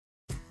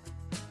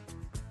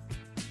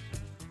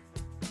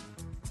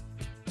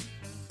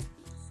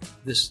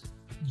this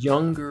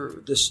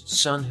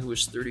son who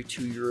was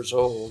 32 years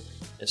old,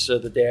 instead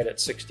of the dad at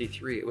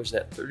 63, it was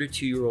that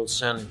 32-year-old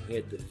son who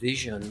had the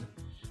vision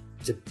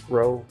to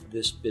grow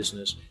this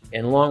business.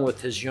 And along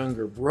with his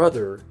younger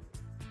brother,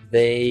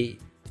 they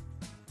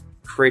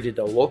created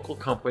a local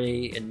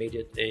company and made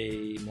it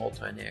a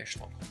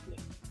multinational company.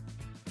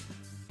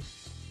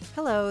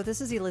 Hello,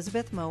 this is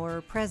Elizabeth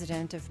Mower,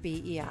 president of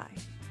BEI.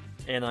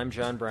 And I'm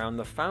John Brown,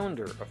 the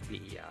founder of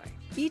BEI.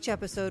 Each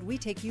episode, we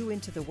take you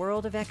into the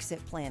world of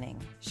exit planning,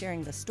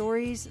 sharing the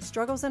stories,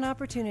 struggles, and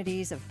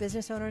opportunities of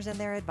business owners and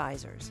their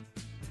advisors.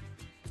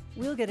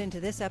 We'll get into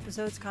this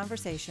episode's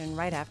conversation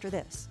right after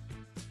this.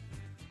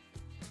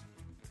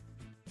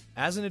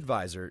 As an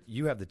advisor,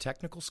 you have the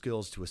technical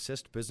skills to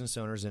assist business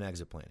owners in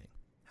exit planning.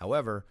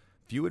 However,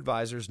 few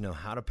advisors know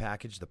how to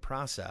package the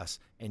process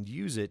and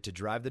use it to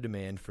drive the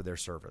demand for their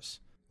service.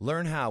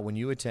 Learn how when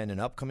you attend an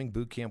upcoming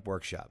bootcamp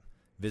workshop.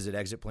 Visit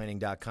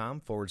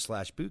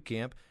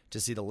exitplanning.com/bootcamp to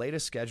see the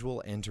latest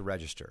schedule and to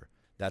register.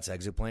 That's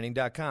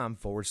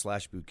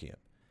exitplanning.com/bootcamp.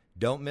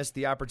 Don't miss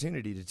the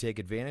opportunity to take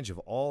advantage of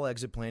all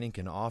exit planning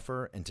can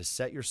offer and to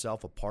set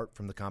yourself apart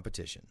from the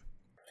competition.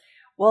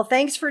 Well,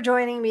 thanks for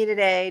joining me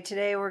today.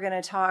 Today we're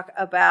going to talk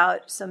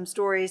about some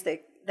stories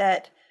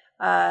that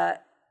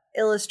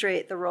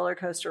illustrate the roller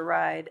coaster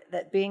ride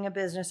that being a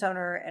business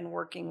owner and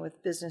working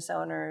with business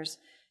owners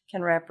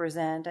can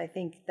represent. I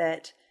think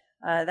that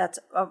that's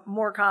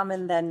more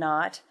common than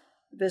not.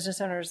 Business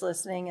owners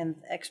listening and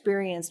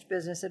experienced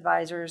business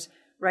advisors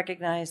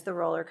recognize the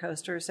roller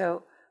coaster.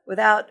 So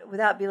without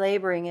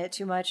belaboring it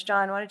too much,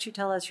 John, why don't you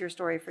tell us your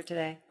story for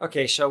today?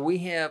 Okay, so we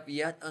have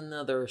yet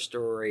another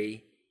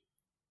story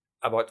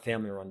about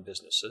family-run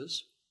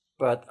businesses,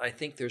 but I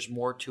think there's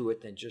more to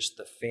it than just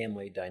the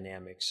family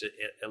dynamics,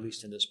 at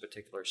least in this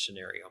particular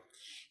scenario.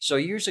 So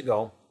years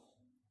ago,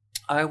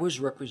 I was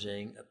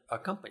representing a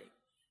company.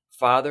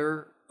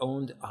 Father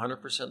owned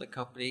 100% of the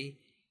company.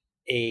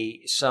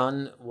 A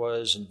son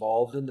was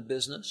involved in the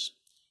business,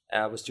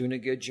 was doing a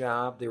good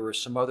job. There were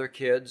some other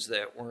kids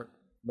that weren't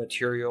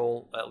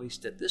material, at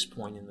least at this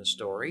point in the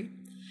story.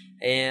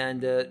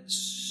 And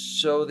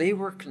so they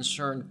were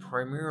concerned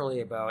primarily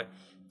about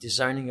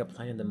designing a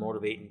plan to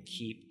motivate and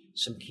keep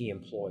some key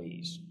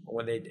employees,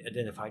 when they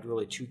identified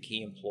really two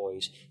key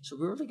employees. So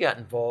we really got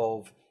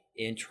involved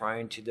in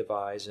trying to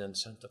devise an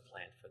incentive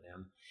plan for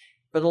them.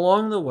 But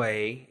along the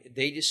way,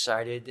 they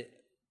decided,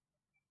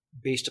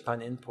 based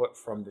upon input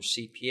from their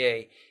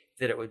CPA,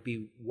 that it would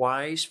be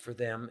wise for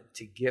them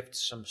to gift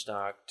some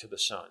stock to the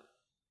son.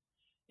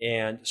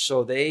 And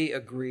so they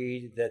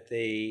agreed that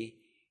they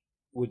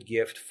would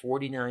gift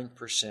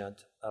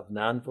 49% of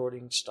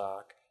non-voting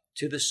stock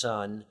to the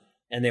son,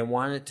 and they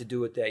wanted to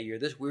do it that year.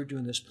 We were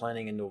doing this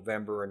planning in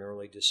November and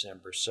early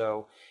December.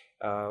 So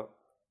the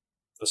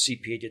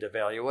CPA did a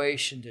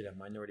valuation, did a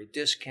minority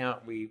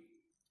discount. We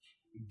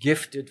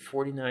gifted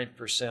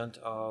 49%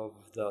 of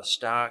the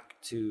stock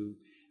to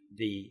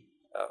the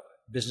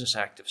business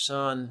active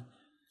son.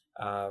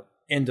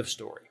 End of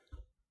story.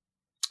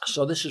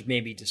 So this is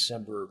maybe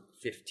December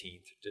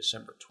 15th,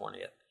 December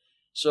 20th.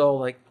 So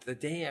like the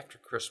day after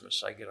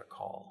Christmas, I get a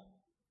call.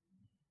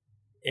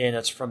 And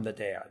it's from the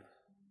dad.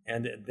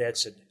 And Dad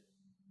said,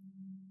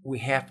 we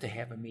have to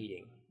have a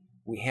meeting.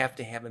 We have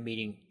to have a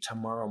meeting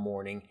tomorrow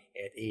morning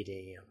at 8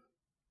 a.m.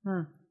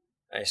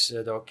 I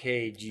said,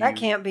 okay. That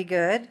can't be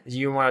good. Do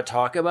you want to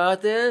talk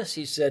about this?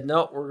 He said,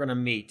 no, we're going to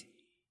meet.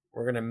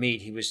 We're going to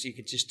meet. You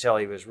could just tell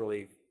he was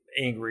really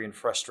angry and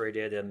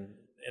frustrated, and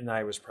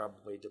I was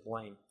probably to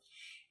blame.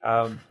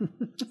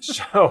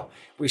 So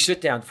we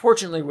sit down,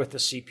 fortunately with the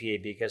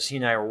CPA, because he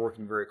and I were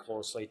working very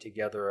closely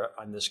together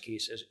on this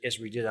case, as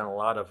we did on a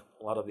lot of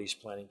these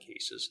planning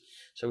cases.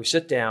 So we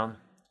sit down,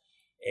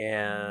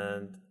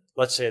 and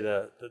let's say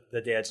the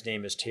dad's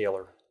name is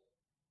Taylor.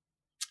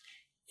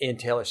 And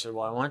Taylor said,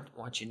 well, I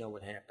want you to know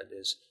what happened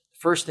is, the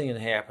first thing that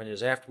happened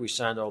is after we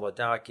signed all the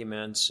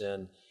documents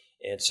and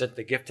sent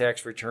the gift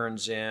tax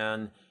returns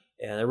in,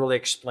 and I really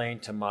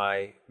explained to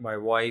my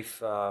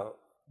wife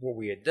what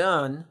we had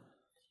done,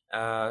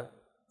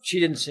 she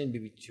didn't seem to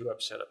be too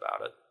upset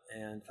about it.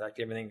 And in fact,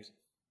 everything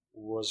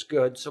was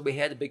good. So we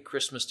had a big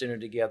Christmas dinner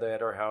together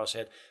at our house,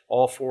 had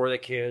all four of the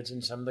kids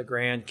and some of the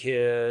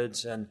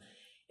grandkids, and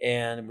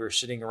we were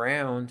sitting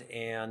around,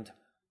 and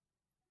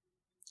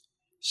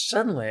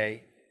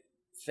suddenly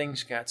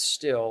things got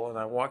still, and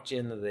I walked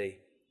into the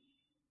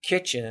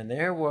kitchen, and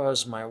there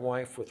was my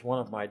wife with one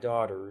of my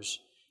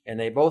daughters, and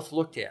they both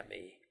looked at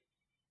me,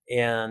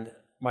 and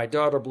my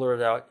daughter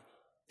blurted out,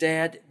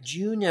 Dad, do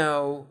you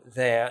know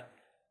that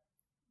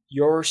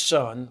your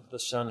son, the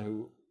son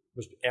who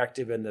was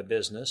active in the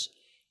business,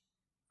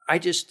 I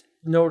just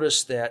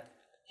noticed that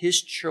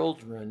his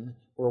children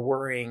were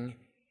wearing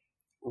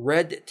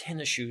red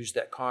tennis shoes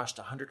that cost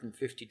 $150 a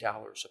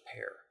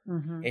pair.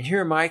 Mm-hmm. And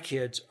here my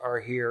kids are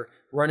here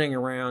running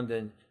around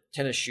in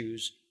tennis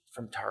shoes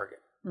from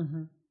Target.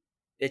 Mm-hmm.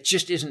 It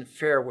just isn't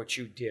fair what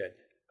you did.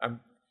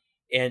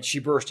 And she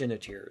burst into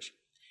tears.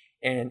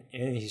 And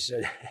he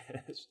said,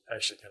 it's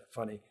actually kind of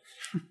funny,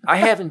 I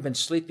haven't been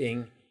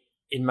sleeping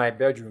in my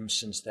bedroom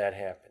since that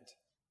happened.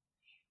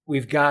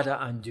 we've got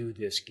to undo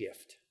this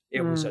gift. It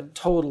was a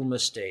total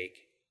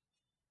mistake.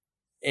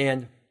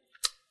 And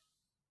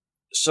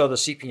so the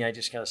CP and I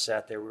just kind of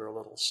sat there. We were a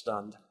little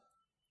stunned.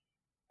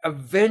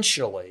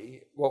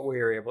 Eventually,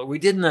 we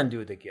didn't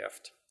undo the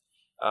gift.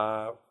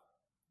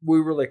 We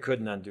really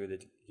couldn't undo the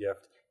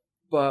gift,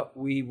 but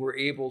we were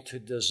able to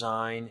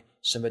design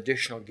some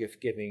additional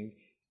gift giving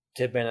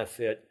to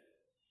benefit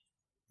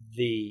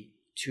the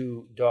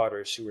two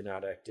daughters who were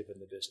not active in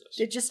the business.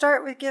 Did you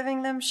start with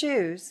giving them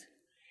shoes?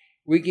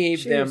 We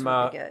gave them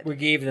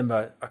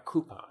a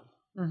coupon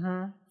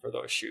for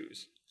those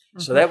shoes.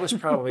 So that was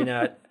probably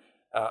not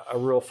a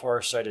real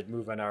far-sighted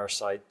move on our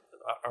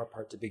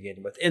part to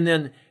begin with. And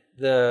then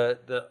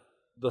the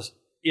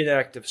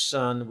inactive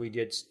son, we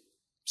did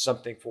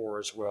something for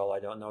as well. I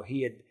don't know.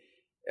 He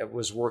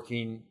was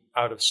working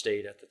out of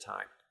state at the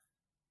time.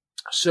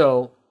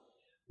 So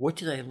what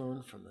did I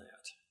learn from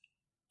that?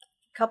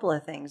 A couple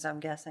of things, I'm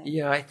guessing.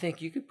 Yeah, I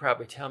think you could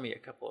probably tell me a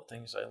couple of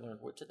things I learned.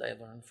 What did I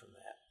learn from that?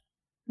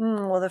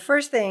 Well, the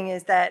first thing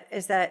is that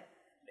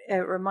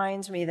it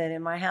reminds me that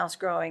in my house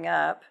growing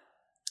up,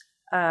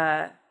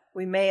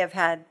 we may have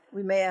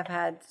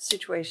had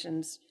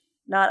situations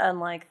not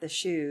unlike the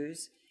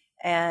shoes,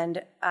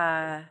 and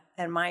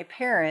my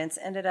parents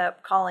ended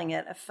up calling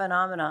it a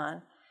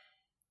phenomenon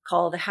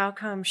called "How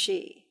come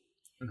she?"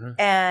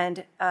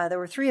 And there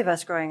were three of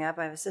us growing up.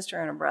 I have a sister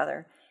and a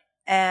brother,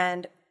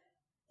 and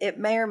it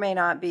may or may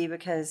not be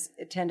because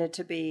it tended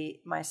to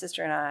be my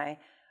sister and I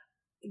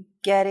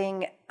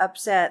getting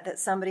upset that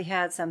somebody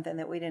had something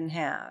that we didn't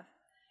have.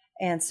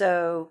 And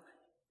so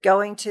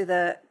going to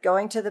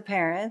the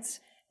parents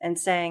and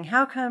saying,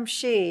 how come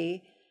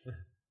she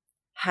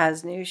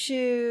has new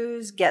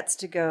shoes, gets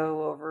to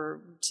go over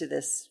to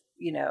this,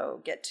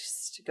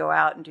 gets to go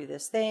out and do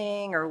this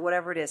thing or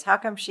whatever it is. How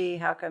come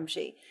she?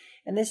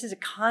 And this is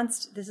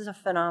a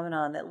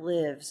phenomenon that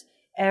lives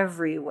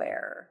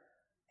everywhere.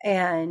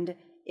 And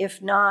if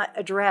not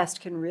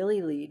addressed, can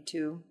really lead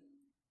to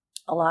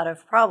a lot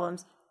of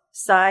problems.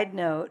 Side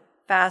note,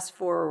 fast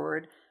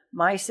forward,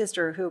 my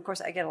sister, who of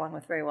course I get along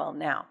with very well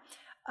now,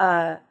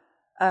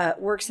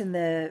 works in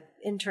the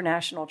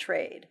international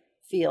trade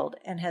field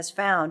and has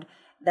found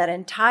that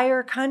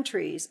entire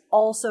countries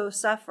also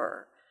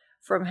suffer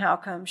from how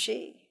come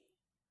she?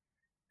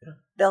 Yeah.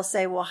 They'll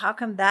say, well, how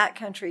come that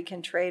country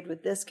can trade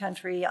with this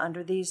country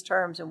under these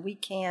terms and we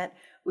can't?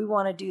 We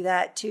want to do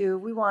that too.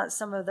 We want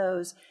some of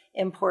those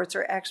imports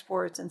or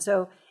exports. And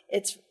so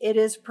it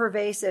is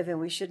pervasive and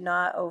we should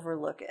not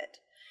overlook it.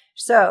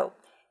 So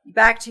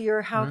back to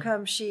your how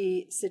come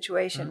she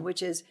situation,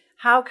 which is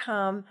how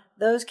come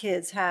those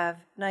kids have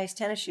nice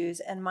tennis shoes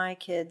and my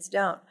kids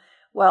don't?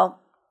 Well,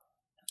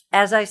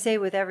 as I say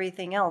with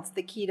everything else,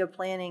 the key to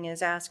planning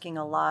is asking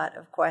a lot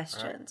of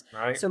questions.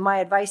 Right. So my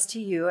advice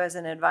to you as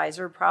an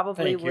advisor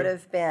probably would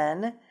have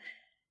been,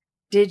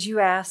 did you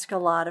ask a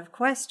lot of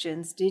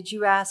questions? Did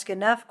you ask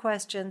enough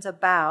questions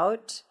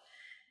about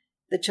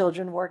the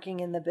children working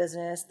in the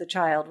business, the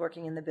child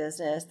working in the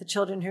business, the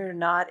children who are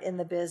not in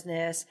the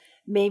business?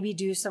 Maybe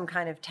do some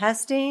kind of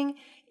testing.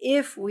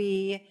 If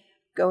we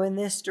go in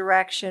this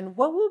direction,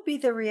 what will be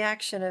the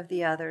reaction of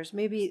the others?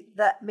 Maybe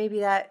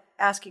that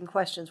asking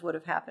questions would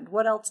have happened.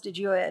 What else did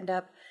you end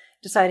up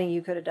deciding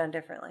you could have done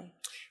differently?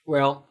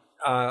 Well,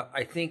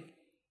 I think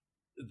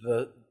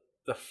the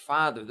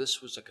father,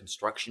 this was a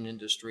construction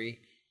industry.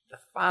 The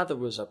father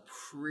was a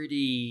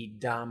pretty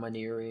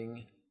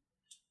domineering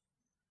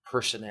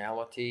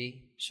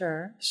personality.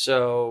 Sure.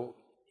 So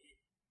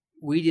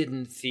we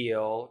didn't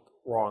feel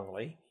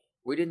wrongly.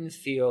 We didn't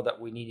feel that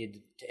we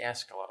needed to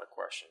ask a lot of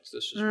questions.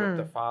 This is what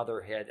the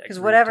father had agreed because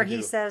whatever to do.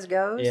 he says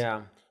goes.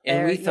 Yeah.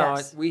 And we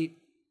thought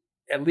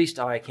at least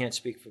I can't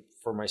speak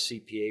for my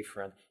CPA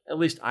friend. At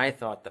least I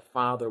thought the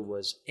father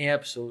was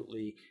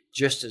absolutely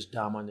just as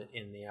dominant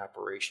in the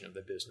operation of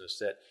the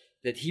business,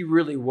 that he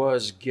really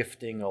was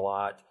gifting a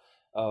lot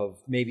of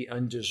maybe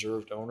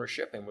undeserved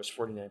ownership and was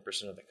 49%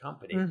 of the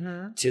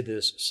company to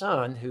this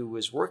son who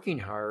was working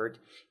hard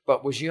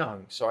but was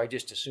young. So I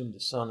just assumed the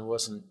son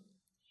wasn't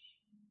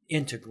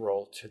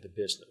integral to the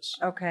business.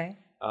 Okay.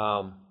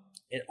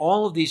 And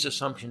all of these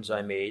assumptions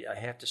I made, I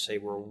have to say,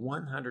 were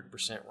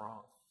 100%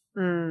 wrong.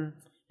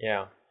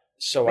 Yeah.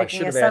 So I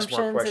should have asked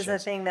more questions. Assumptions is a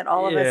thing that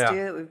all of us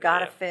do that we've got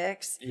to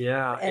fix.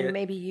 Yeah. And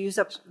maybe use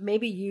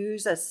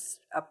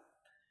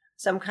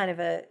some kind of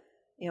a,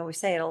 we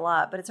say it a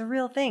lot, but it's a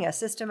real thing, a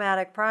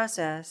systematic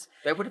process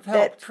that would have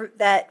helped.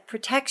 That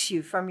protects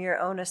you from your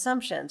own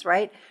assumptions,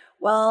 right?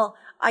 Well,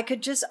 I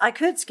could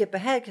skip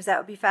ahead because that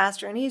would be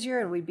faster and easier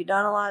and we'd be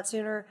done a lot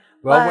sooner.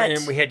 Well,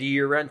 and we had a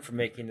year end for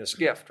making this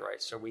gift,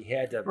 right? So we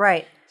had to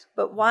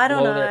But why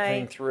don't blow that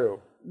thing through?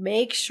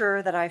 Make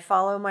sure that I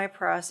follow my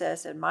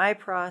process, and my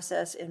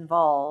process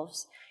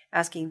involves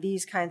asking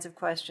these kinds of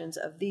questions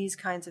of these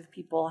kinds of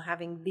people,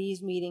 having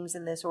these meetings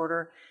in this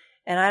order.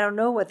 And I don't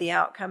know what the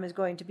outcome is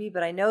going to be,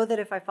 but I know that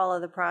if I follow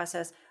the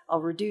process,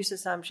 I'll reduce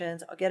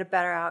assumptions, I'll get a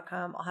better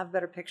outcome, I'll have a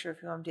better picture of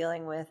who I'm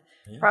dealing with.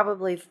 Yeah.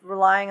 Probably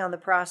relying on the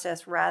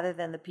process rather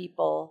than the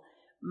people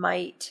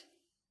might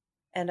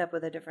end up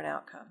with a different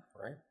outcome.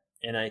 Right.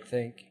 And I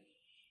think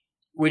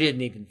we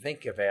didn't even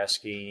think of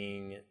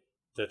asking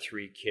the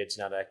 3 kids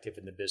not active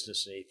in the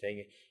business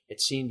anything. It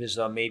seemed as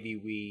though maybe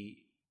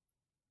we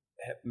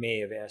may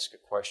have asked a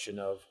question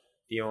of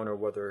the owner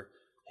whether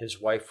his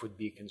wife would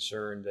be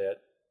concerned that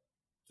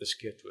this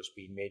gift was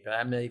being made, but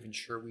I'm not even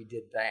sure we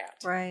did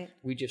that. Right.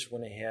 We just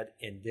went ahead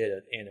and did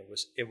it, and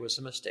it was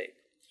a mistake.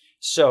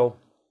 So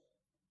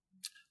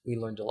we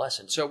learned a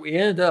lesson. So we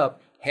ended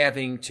up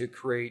having to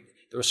create.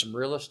 There was some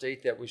real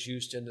estate that was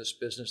used in this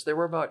business. There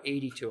were about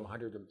 80 to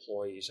 100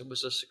 employees. It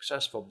was a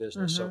successful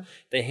business. So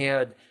they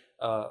had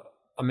a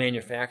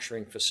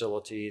manufacturing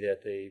facility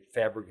that they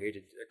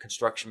fabricated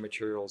construction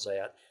materials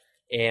at.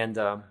 And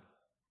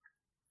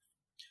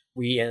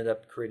we ended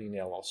up creating the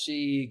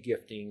LLC,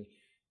 gifting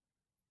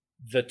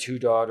the 2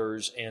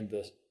 daughters and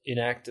the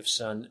inactive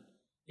son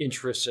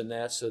interest in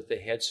that so that they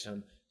had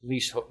some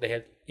lease, they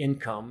had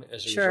income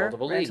as a result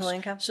of a lease. Rental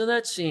income. So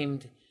that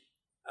seemed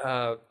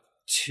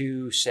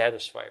to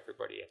satisfy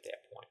everybody at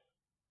that point.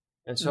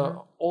 And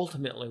so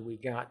ultimately we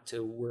got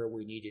to where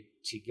we needed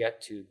to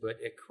get to, but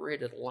it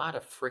created a lot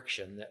of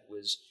friction that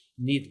was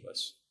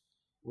needless.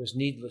 It was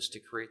needless to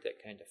create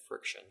that kind of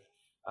friction.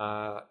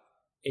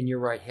 And you're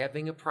right,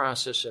 having a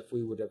process, if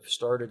we would have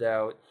started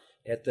out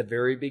at the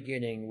very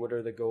beginning, what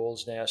are the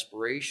goals and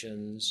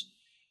aspirations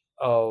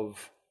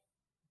of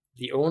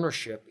the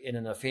ownership in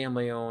a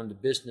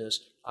family-owned business,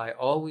 I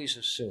always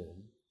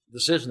assume,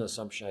 this is an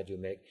assumption I do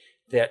make,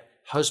 that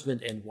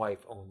husband and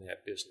wife own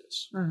that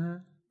business.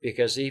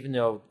 Because even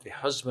though the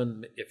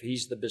husband, if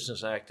he's the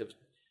business active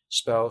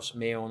spouse,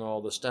 may own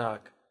all the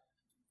stock,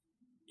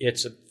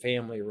 it's a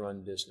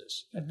family-run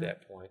business at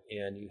that point,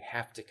 and you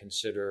have to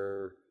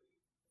consider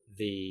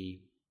the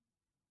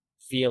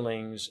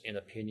feelings and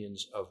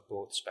opinions of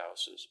both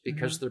spouses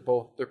because they're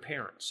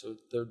parents, so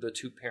they're the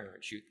 2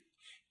 parents. You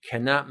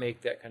cannot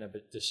make that kind of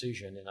a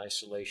decision in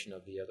isolation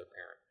of the other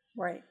parent.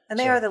 Right, and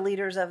they are the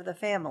leaders of the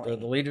family. They're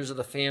the leaders of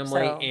the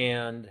family,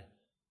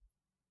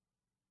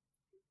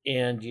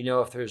 and you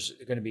know, if there's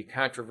going to be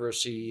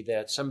controversy,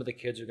 that some of the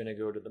kids are going to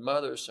go to the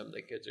mother, some of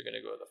the kids are going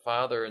to go to the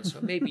father, and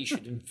so maybe you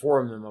should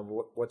inform them of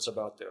what's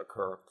about to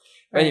occur.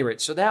 Right. At any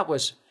rate, so that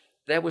was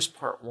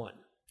part 1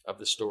 of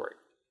the story.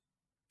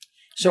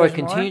 So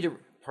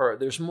there's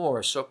there's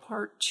more. So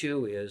part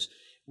 2 is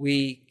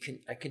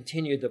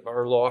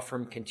our law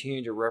firm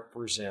continued to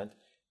represent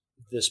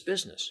this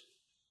business.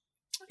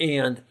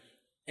 And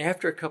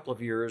after a couple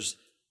of years,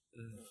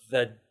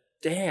 the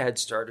dad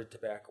started to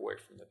back away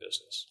from the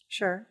business.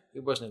 Sure. He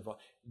wasn't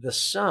involved. The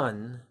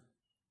son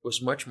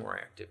was much more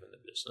active in the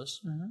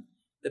business.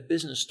 The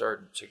business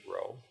started to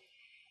grow.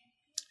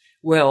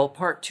 Well,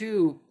 part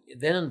 2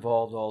 then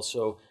involved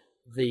also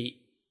the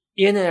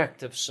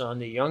inactive son,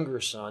 the younger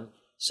son,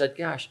 said,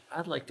 gosh,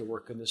 I'd like to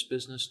work in this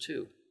business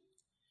too.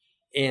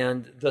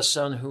 And the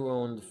son who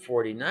owned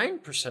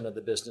 49% of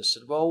the business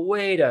said, well,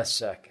 wait a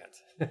second.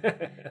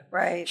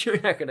 Right. You're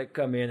not going to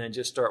come in and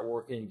just start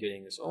working and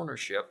getting this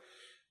ownership.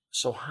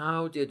 So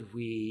how did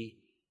we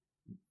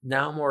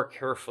now more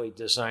carefully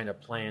design a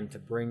plan to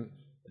bring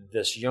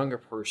this younger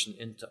person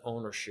into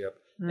ownership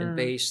and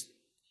base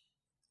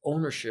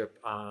ownership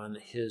on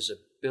his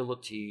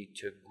ability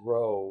to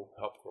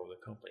help grow the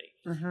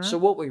company? So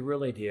what we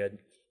really did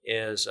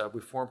is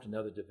we formed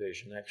another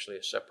division, actually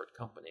a separate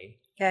company,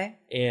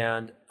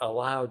 and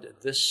allowed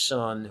this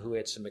son who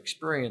had some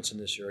experience in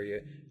this area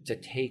to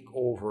take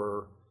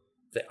over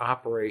the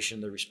operation,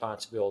 the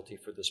responsibility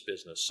for this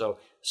business. So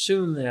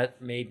assume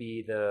that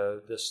maybe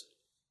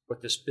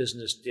what this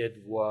business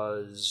did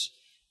was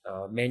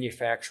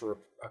manufacture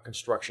a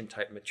construction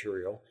type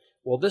material.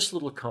 Well, this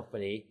little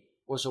company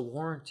was a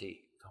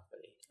warranty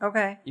company.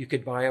 Okay. You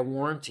could buy a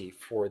warranty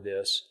for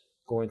this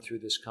going through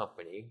this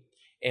company.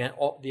 And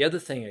the other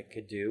thing it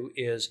could do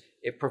is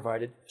it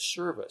provided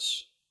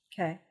service.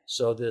 Okay.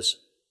 So this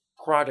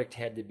product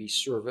had to be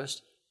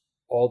serviced.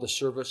 All the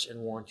service and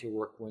warranty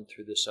work went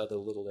through this other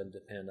little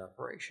independent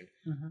operation.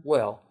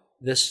 Well,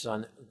 this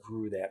son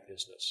grew that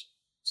business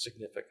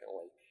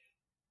significantly.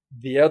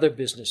 The other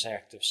business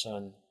active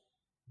son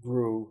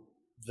grew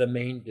the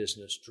main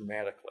business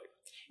dramatically.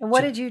 And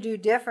what did you do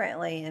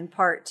differently in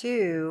part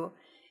 2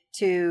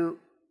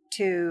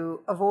 to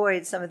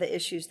avoid some of the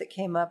issues that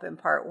came up in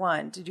part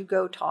 1? Did you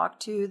go talk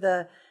to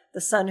the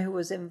son who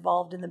was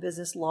involved in the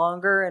business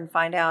longer and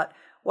find out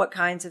what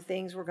kinds of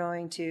things were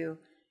going to,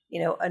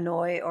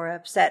 annoy or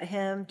upset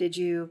him? Did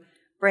you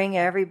bring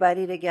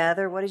everybody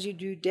together? What did you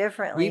do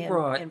differently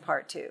in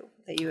part 2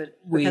 that you would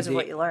because of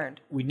what you learned?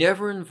 We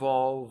never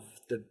involved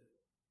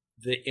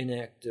the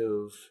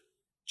inactive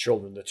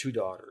children, the 2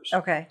 daughters,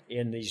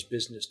 in these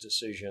business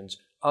decisions,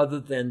 other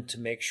than to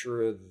make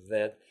sure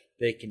that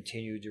they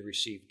continued to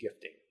receive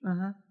gifting.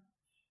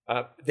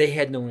 They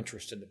had no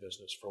interest in the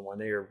business, for one.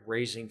 They were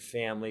raising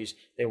families.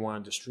 They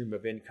wanted a stream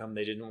of income.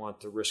 They didn't want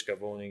the risk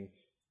of owning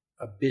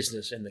a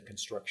business in the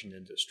construction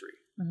industry.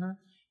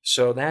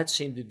 So that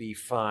seemed to be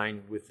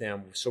fine with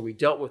them. So we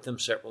dealt with them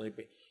separately.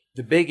 But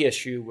the big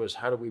issue was,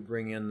 how do we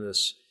bring in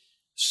this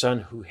son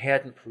who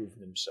hadn't proven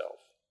himself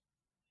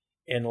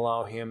and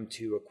allow him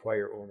to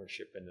acquire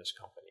ownership in this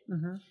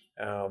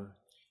company?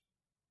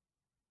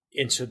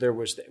 And so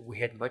we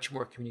had much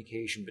more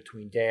communication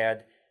between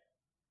Dad,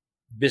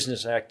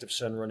 business active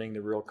son running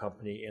the real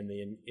company, and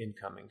the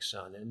incoming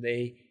son. And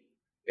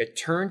it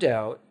turned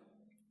out,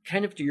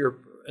 kind of to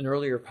an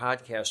earlier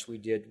podcast we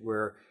did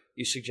where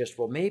you suggest,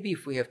 well, maybe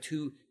if we have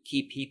two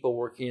key people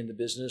working in the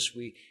business,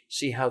 we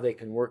see how they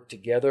can work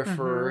together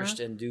first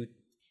and do.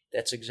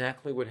 That's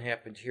exactly what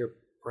happened here,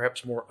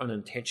 perhaps more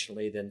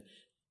unintentionally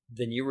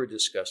than you were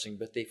discussing,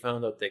 but they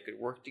found out they could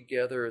work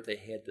together. They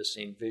had the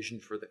same vision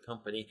for the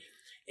company.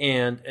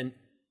 And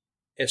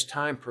as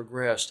time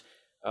progressed,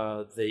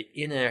 the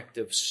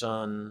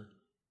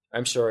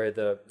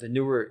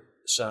newer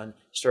son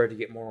started to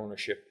get more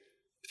ownership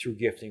through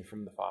gifting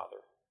from the father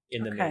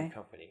in the main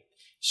company.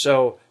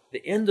 So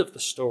the end of the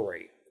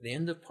story, the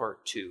end of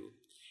part 2,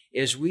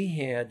 is we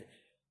had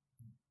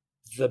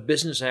the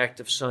business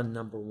active son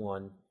number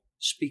 1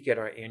 speak at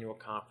our annual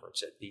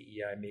conference at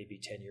BEI maybe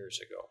 10 years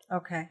ago.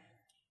 Okay.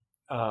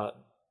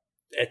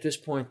 At this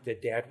point, the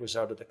dad was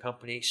out of the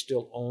company,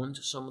 still owned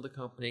some of the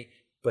company,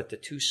 but the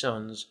two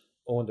sons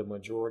owned a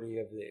majority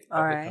of the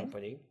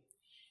company.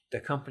 The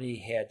company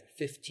had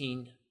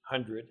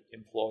 1,500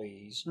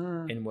 employees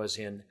and was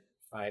in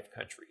 5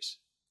 countries.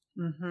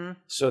 Mm-hmm.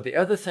 So the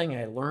other thing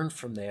I learned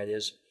from that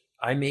is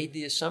I made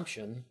the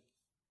assumption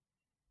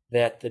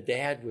that the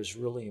dad was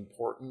really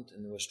important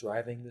and was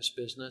driving this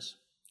business.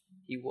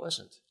 He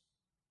wasn't.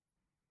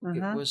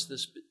 Mm-hmm. It was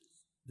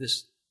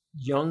this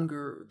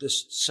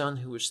son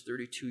who was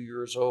 32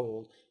 years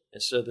old,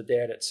 instead of the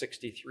dad at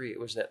 63. It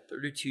was that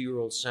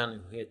 32-year-old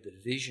son who had the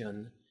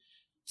vision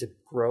to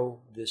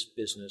grow this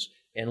business.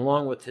 And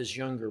along with his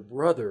younger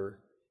brother,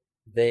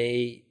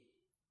 they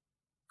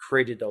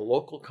created a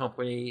local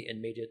company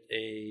and made it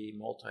a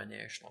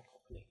multinational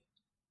company.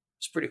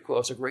 It's pretty cool.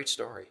 It's a great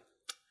story.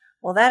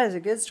 Well, that is a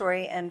good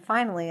story. And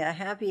finally, a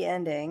happy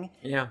ending.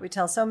 Yeah. We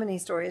tell so many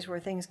stories where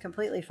things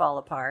completely fall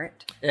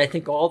apart. And I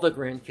think all the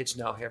grandkids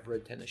now have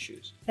red tennis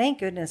shoes. Thank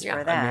goodness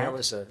for that. I mean,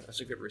 that's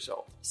a good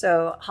result.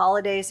 So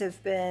holidays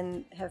have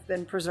been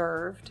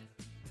preserved.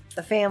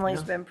 The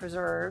family's been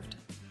preserved.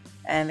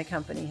 And the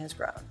company has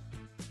grown.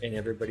 And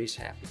everybody's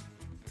happy.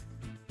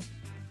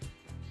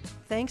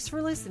 Thanks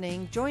for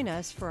listening. Join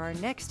us for our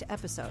next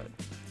episode.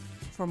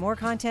 For more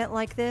content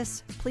like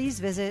this,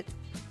 please visit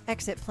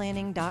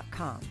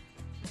exitplanning.com.